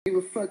It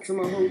reflects on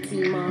my whole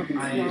team. I'll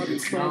be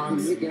sloppy,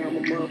 nigga. I'm a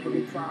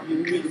motherfucking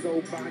problem. Niggas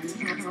old bodies,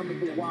 how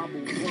make a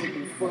wobble,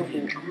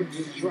 fumble. I'ma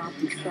just drop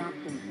and stop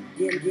them.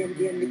 Yeah,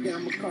 nigga.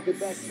 I'ma cock it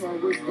back to our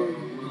wrist.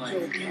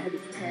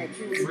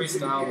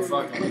 Freestyle the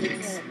fuck out of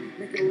this.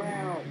 Make it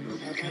loud.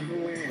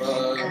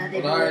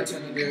 What I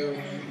intend to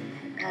do,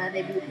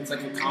 it's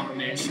like a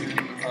combination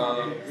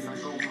of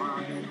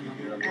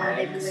your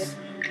legs,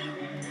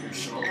 your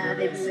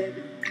shoulders, your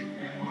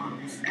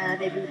arms.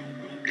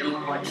 You don't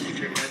want to like keep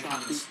your head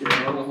kind of still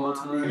the whole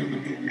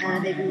time.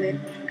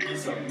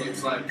 So it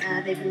looks like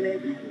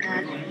wiggling,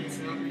 you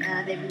feel me?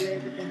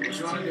 What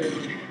you want to do,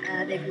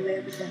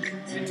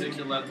 you take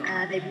your left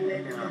arm. You're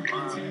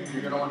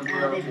going to want to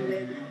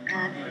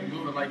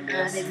move it like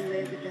this.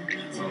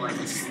 So like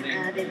a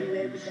snake.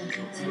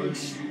 So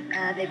push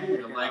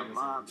your leg with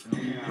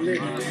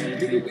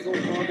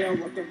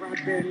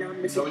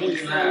it. So when you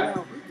do that,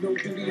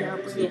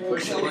 so you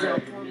push your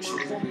leg, your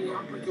shoulders will be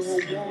like this.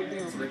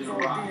 So they're going to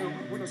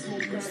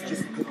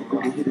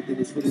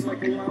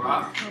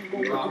rock.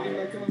 Rock.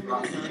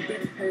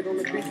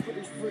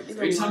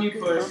 Every time you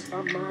push,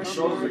 your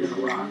shoulders are going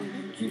to rock.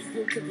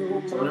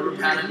 So whatever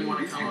pattern you want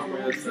to come up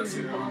with, that's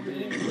your own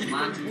thing.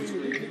 Mine's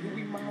usually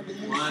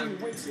 1,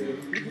 2.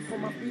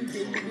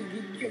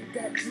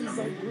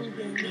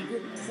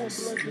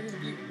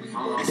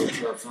 I'll also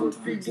switch up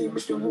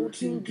sometimes.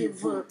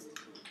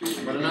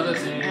 But another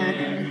thing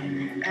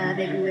people have a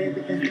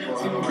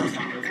hard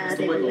time with is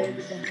the wiggle.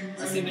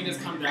 I see niggas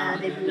come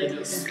down and they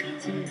just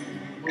move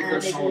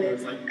their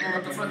shoulders like,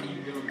 what the fuck are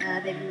you doing?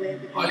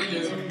 All you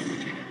do,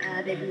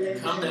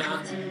 come down,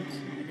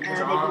 put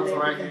your arms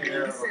right in the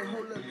air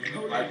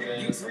like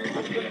this or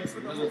like this.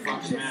 It doesn't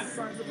fucking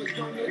matter.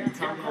 You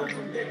come down,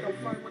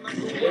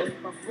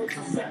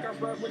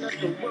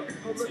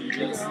 so you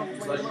just,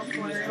 it's like,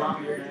 you just drop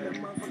your head,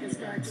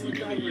 so you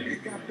can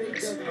get this.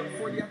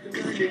 Or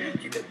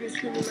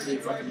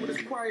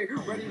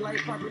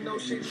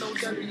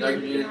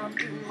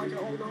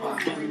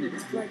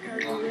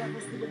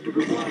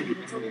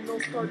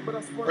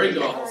you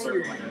go a whole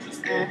circle like I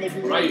just did.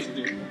 What I used to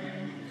do.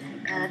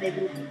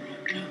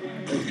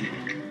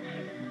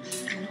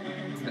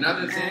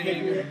 Another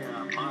thing,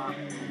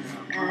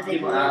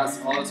 people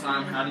ask all the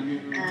time, how do you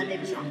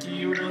get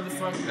junky or whatever the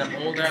fuck? That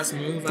old ass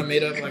move I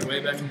made up like way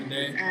back in the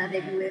day.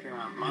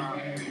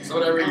 So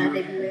whatever, you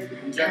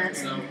inject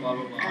yourself, blah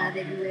blah blah.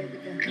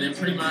 And then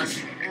pretty much,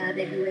 you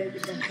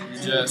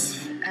just,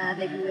 I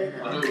do it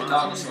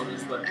without the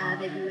shoulders, but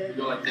you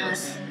go like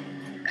this.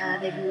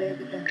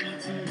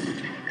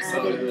 So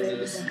it was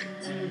just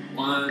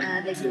 1,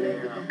 2, 3,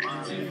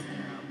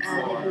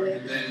 4,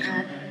 and then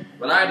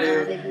what I do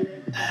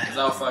is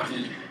I'll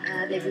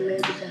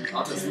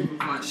just move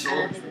my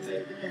shoulders with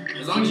it.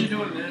 As long as you're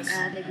doing this,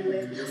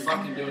 you're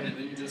fucking doing it,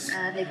 then you just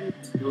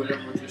do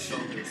whatever with your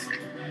shoulders.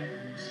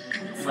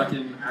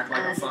 Fucking act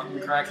like a fucking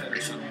crackhead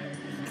or something.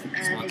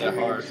 It's not that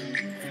hard.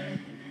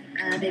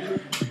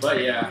 But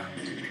yeah.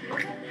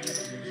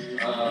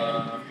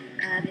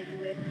 I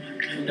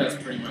think that's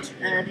pretty much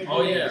it.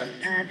 Oh yeah.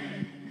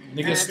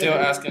 Niggas still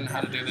asking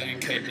how to do the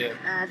NK dip.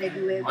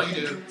 All you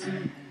do,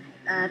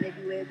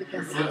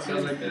 your foot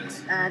goes like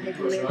this.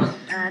 Push up.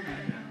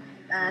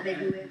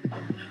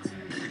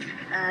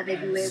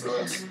 So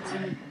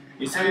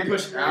each time you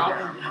push out,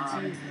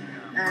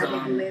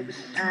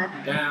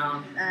 come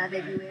down.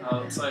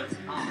 It's like,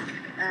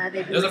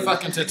 there's a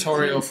fucking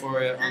tutorial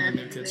for it on the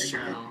New Kids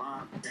channel.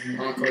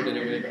 Encore did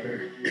it way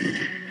better.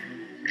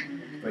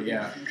 But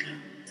yeah.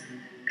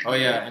 Oh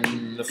yeah,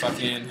 and the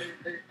fucking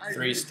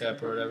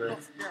 3-step or whatever.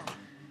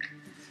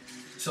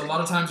 So a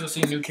lot of times you'll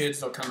see new kids,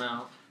 they'll come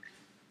out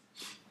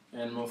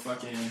and we'll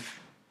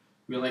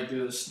like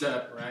do the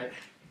step, right?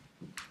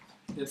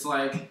 It's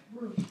like a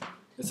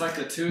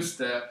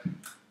 2-step,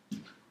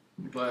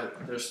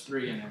 but there's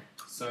 3 in it.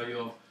 So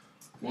you'll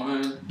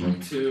 1,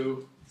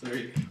 2,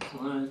 3,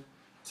 1,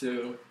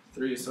 2,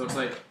 3. So it's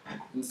like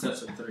instead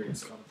of 3,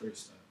 it's called a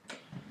 3-step.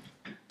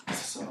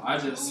 So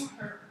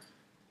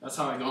that's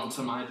how I go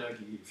into my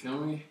Dougie, you feel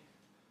me?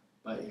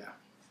 But yeah.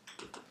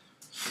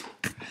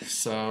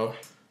 So,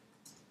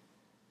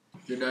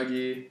 your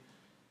Dougie,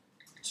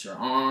 it's your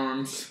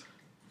arms,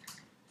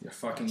 your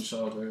fucking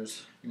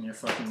shoulders, and your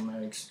fucking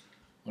legs.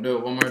 I'll do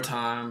it one more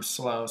time,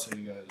 slow, so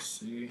you guys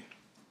see.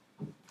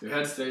 Your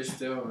head stays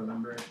still,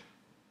 remember?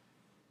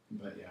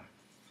 But yeah.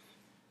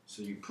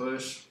 So you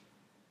push.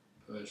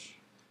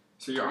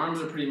 So your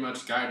arms are pretty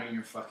much guiding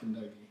your fucking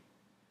Dougie.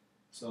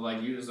 So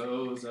like use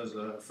those as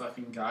a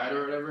fucking guide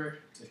or whatever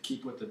to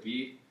keep with the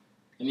beat.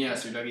 And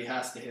yes, your Dougie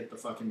has to hit the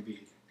fucking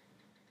beat.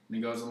 And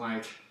it goes in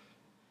like,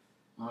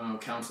 I don't know,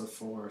 counts of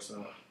 4.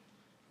 So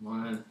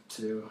 1,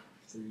 2,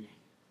 3,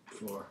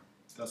 4.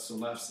 That's the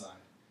left side.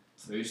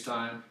 So each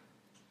time,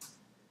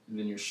 and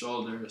then your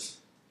shoulders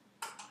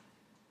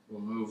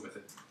will move with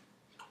it.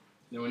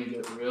 Then when you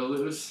get real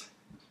loose,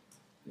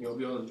 you'll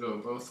be able to do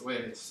it both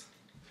ways.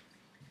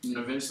 And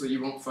eventually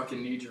you won't fucking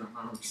need your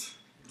arms.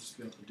 You'll just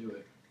be able to do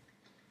it.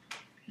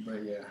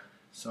 But yeah,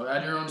 so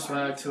add your own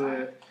swag to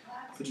it.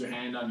 Put your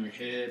hand on your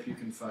hip. You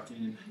can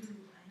fucking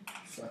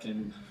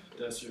fucking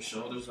dust your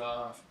shoulders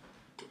off,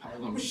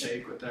 Harlem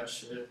shake with that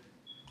shit,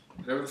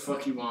 whatever the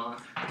fuck you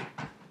want.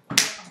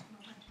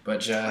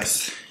 But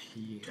just,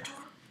 yeah.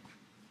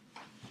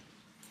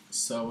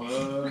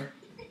 So,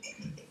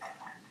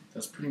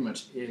 that's pretty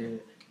much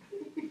it.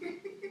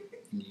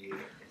 Yeah.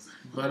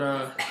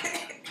 But,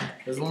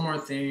 there's one more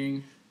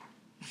thing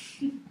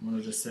I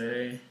wanted to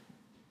say.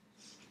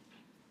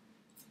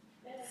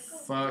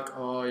 Fuck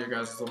all your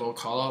guys' little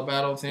call-out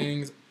battle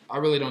things. I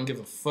really don't give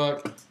a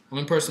fuck.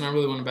 One person I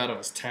really want to battle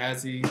is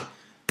Tazzy.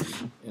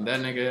 And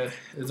that nigga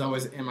is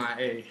always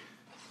MIA.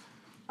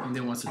 And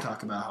then wants to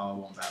talk about how I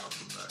won't battle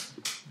him, but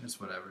it's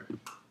whatever.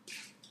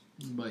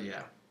 But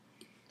yeah.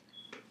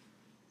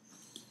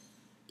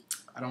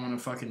 I don't want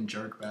to fucking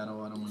jerk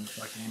battle. I don't want to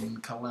fucking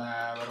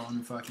collab. I don't want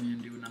to fucking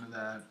do none of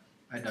that.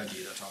 I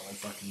Dougie, that's all I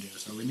fucking do.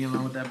 So leave me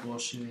alone with that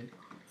bullshit.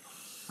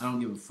 I don't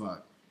give a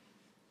fuck.